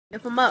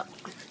Lift them up.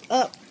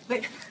 Up.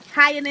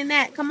 Higher than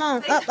that. Come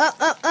on. Up,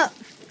 up, up, up.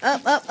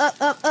 Up, up,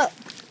 up, up, up.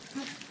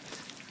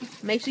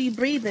 Make sure you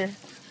breathing.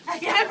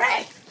 Yeah,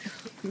 right.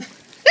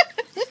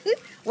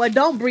 Well,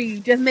 don't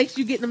breathe. Just make sure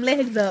you get them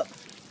legs up.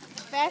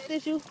 Fast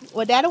as you.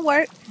 Well, that'll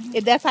work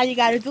if that's how you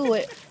got to do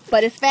it.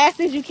 But as fast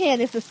as you can.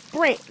 It's a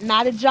sprint,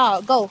 not a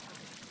jog. Go.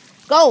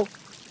 Go.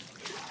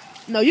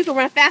 No, you can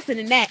run faster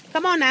than that.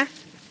 Come on now.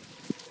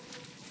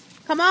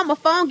 Come on, my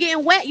phone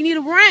getting wet. You need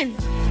to run.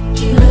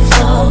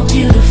 Beautiful,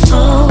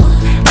 beautiful,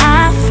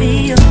 I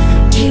feel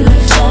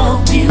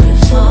beautiful,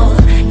 beautiful.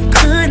 You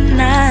could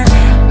not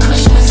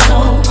crush my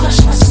soul, crush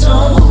my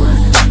soul.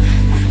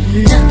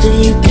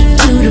 Nothing you can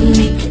do to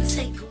me can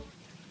take away.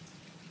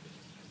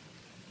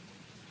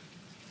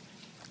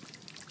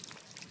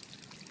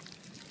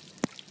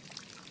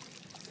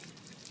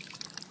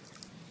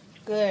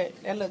 Good.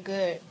 That look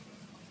good.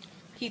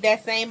 Keep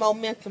that same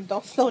momentum.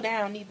 Don't slow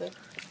down either.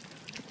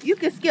 You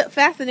can skip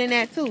faster than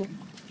that too.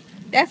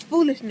 That's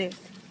foolishness.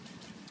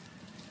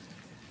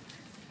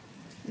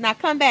 Now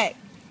come back.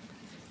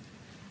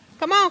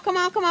 Come on, come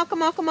on, come on,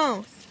 come on, come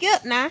on.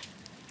 Skip now.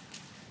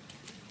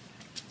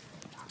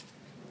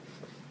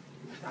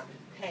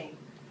 Hey.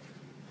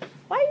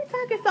 Why are you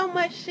talking so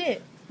much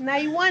shit? Now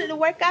you wanted to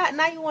work out,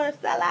 now you want to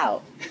sell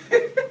out.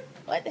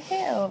 What the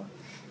hell?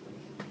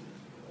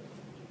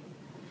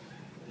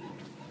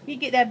 You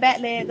get that back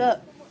leg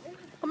up.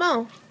 Come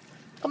on.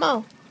 Come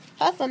on.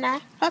 Hustle now.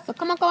 Hustle.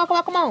 Come on, come on, come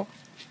on, come on.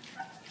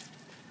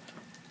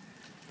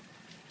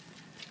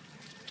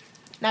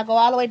 Now go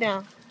all the way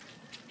down.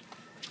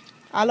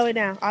 All the way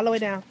down. All the way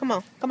down. Come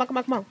on. Come on, come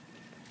on, come on.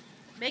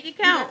 Make it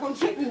count. You're not gonna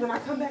trick me when I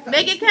come back up.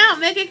 Make it count.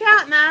 Make it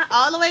count now.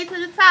 All the way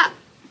to the top.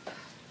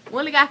 We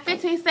only got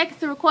 15 seconds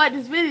to record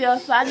this video,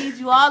 so I need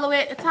you all the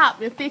way at the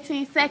top in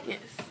 15 seconds.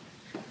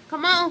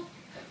 Come on.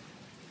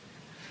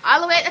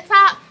 All the way at the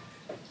top.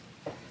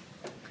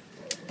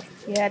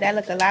 Yeah, that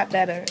look a lot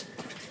better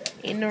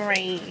in the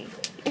rain.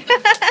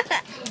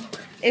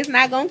 It's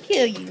not gonna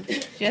kill you.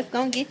 It's just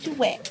gonna get you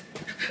wet.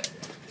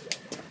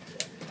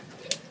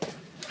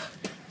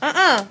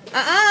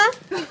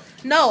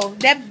 No,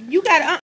 that you gotta